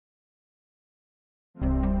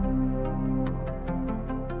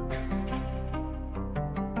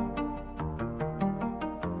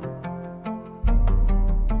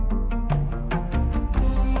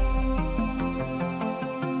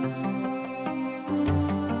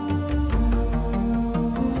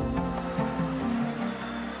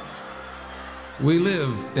We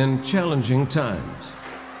live in challenging times.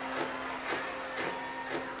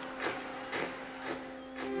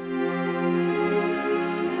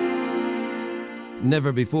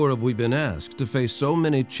 Never before have we been asked to face so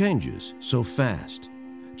many changes so fast.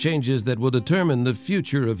 Changes that will determine the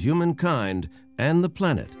future of humankind and the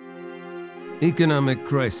planet. Economic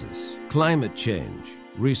crisis, climate change,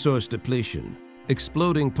 resource depletion,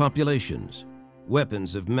 exploding populations,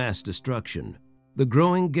 weapons of mass destruction, the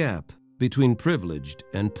growing gap between privileged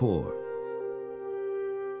and poor.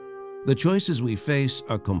 The choices we face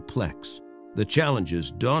are complex, the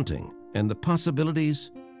challenges daunting, and the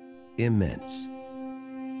possibilities immense.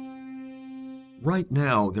 Right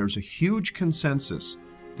now, there's a huge consensus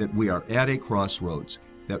that we are at a crossroads,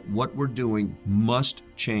 that what we're doing must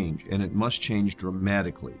change, and it must change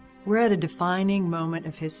dramatically. We're at a defining moment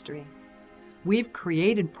of history. We've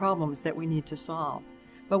created problems that we need to solve,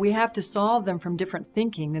 but we have to solve them from different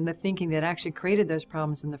thinking than the thinking that actually created those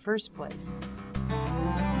problems in the first place.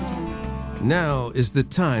 Now is the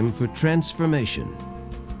time for transformation.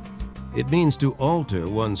 It means to alter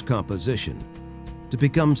one's composition, to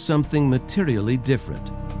become something materially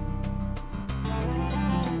different.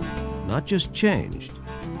 Not just changed,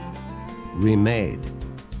 remade.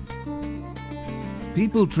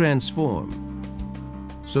 People transform.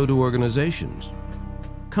 So do organizations,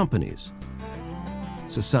 companies,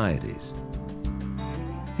 societies.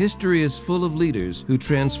 History is full of leaders who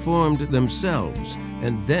transformed themselves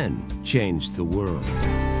and then changed the world.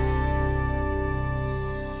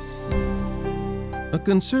 A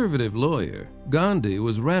conservative lawyer, Gandhi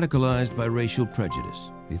was radicalized by racial prejudice.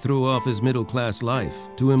 He threw off his middle-class life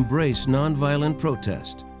to embrace nonviolent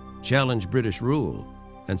protest, challenge British rule,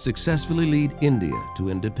 and successfully lead India to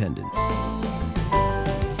independence.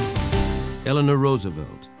 Eleanor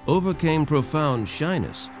Roosevelt overcame profound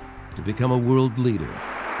shyness to become a world leader.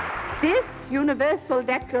 This Universal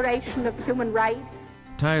Declaration of Human Rights,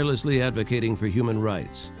 tirelessly advocating for human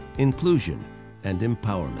rights, inclusion, and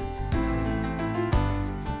empowerment.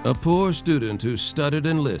 A poor student who stuttered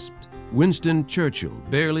and lisped, Winston Churchill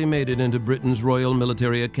barely made it into Britain's Royal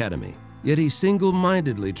Military Academy, yet he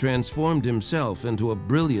single-mindedly transformed himself into a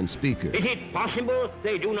brilliant speaker. Is it possible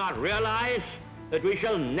they do not realize that we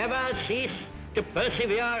shall never cease to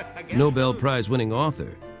persevere against Nobel Prize-winning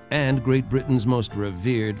author and Great Britain's most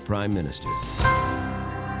revered Prime Minister.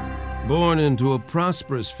 Born into a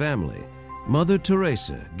prosperous family, Mother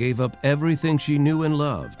Teresa gave up everything she knew and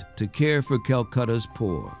loved to care for Calcutta's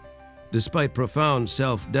poor. Despite profound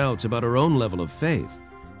self-doubts about her own level of faith,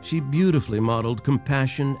 she beautifully modeled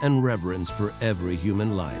compassion and reverence for every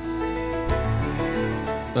human life.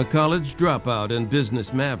 A college dropout and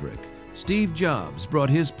business maverick, Steve Jobs brought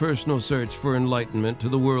his personal search for enlightenment to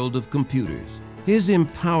the world of computers. His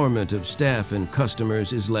empowerment of staff and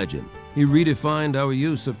customers is legend. He redefined our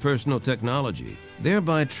use of personal technology,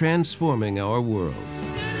 thereby transforming our world.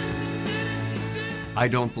 I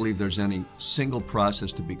don't believe there's any single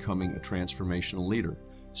process to becoming a transformational leader.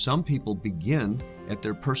 Some people begin at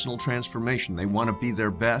their personal transformation. They want to be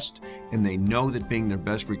their best, and they know that being their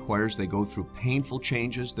best requires they go through painful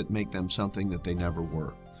changes that make them something that they never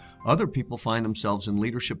were. Other people find themselves in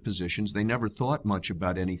leadership positions. They never thought much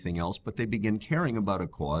about anything else, but they begin caring about a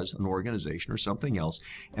cause, an organization, or something else,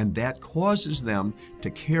 and that causes them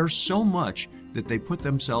to care so much that they put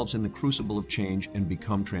themselves in the crucible of change and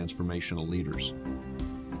become transformational leaders.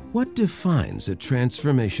 What defines a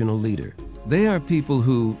transformational leader? They are people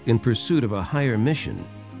who, in pursuit of a higher mission,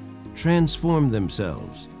 transform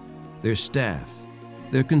themselves, their staff,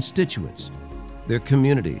 their constituents, their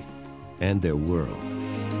community, and their world.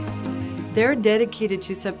 They're dedicated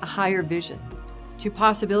to some higher vision, to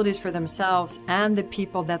possibilities for themselves and the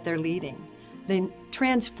people that they're leading. They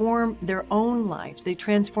transform their own lives. They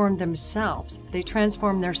transform themselves. They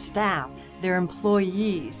transform their staff, their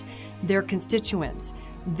employees, their constituents,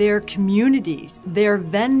 their communities, their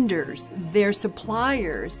vendors, their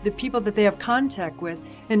suppliers, the people that they have contact with,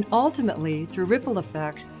 and ultimately, through ripple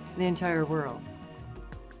effects, the entire world.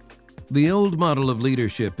 The old model of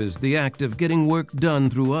leadership is the act of getting work done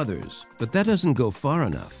through others, but that doesn't go far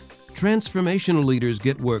enough. Transformational leaders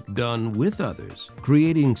get work done with others,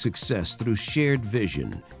 creating success through shared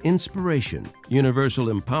vision, inspiration, universal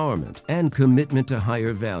empowerment, and commitment to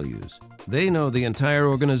higher values. They know the entire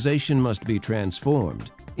organization must be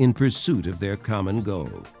transformed in pursuit of their common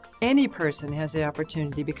goal. Any person has the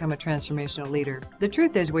opportunity to become a transformational leader. The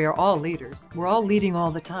truth is we are all leaders. We're all leading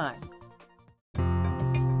all the time.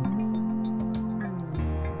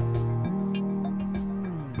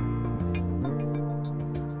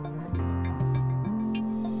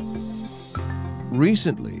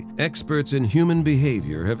 Recently, experts in human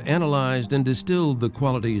behavior have analyzed and distilled the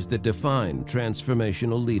qualities that define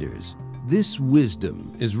transformational leaders. This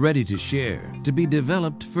wisdom is ready to share, to be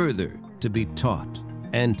developed further, to be taught,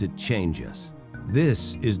 and to change us.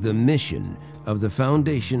 This is the mission of the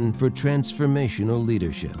Foundation for Transformational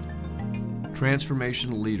Leadership.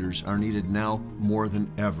 Transformational leaders are needed now more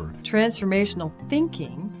than ever. Transformational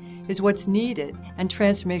thinking is what's needed, and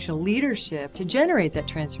transformational leadership to generate that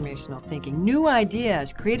transformational thinking. New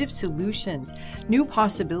ideas, creative solutions, new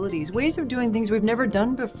possibilities, ways of doing things we've never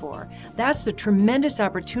done before. That's the tremendous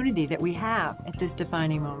opportunity that we have at this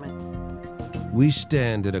defining moment. We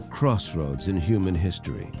stand at a crossroads in human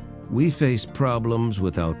history. We face problems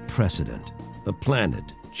without precedent. A planet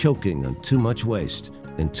choking on too much waste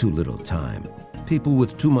and too little time. People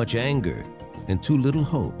with too much anger and too little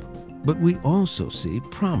hope. But we also see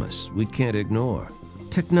promise we can't ignore.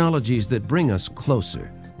 Technologies that bring us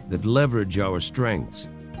closer, that leverage our strengths,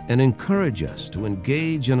 and encourage us to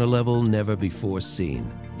engage on a level never before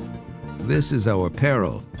seen. This is our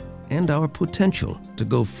peril and our potential to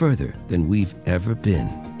go further than we've ever been.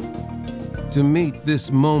 To meet this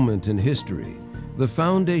moment in history, the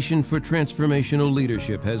Foundation for Transformational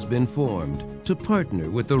Leadership has been formed to partner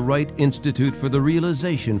with the Wright Institute for the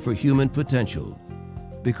Realization for Human Potential.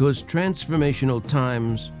 Because transformational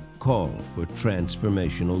times call for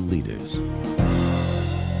transformational leaders.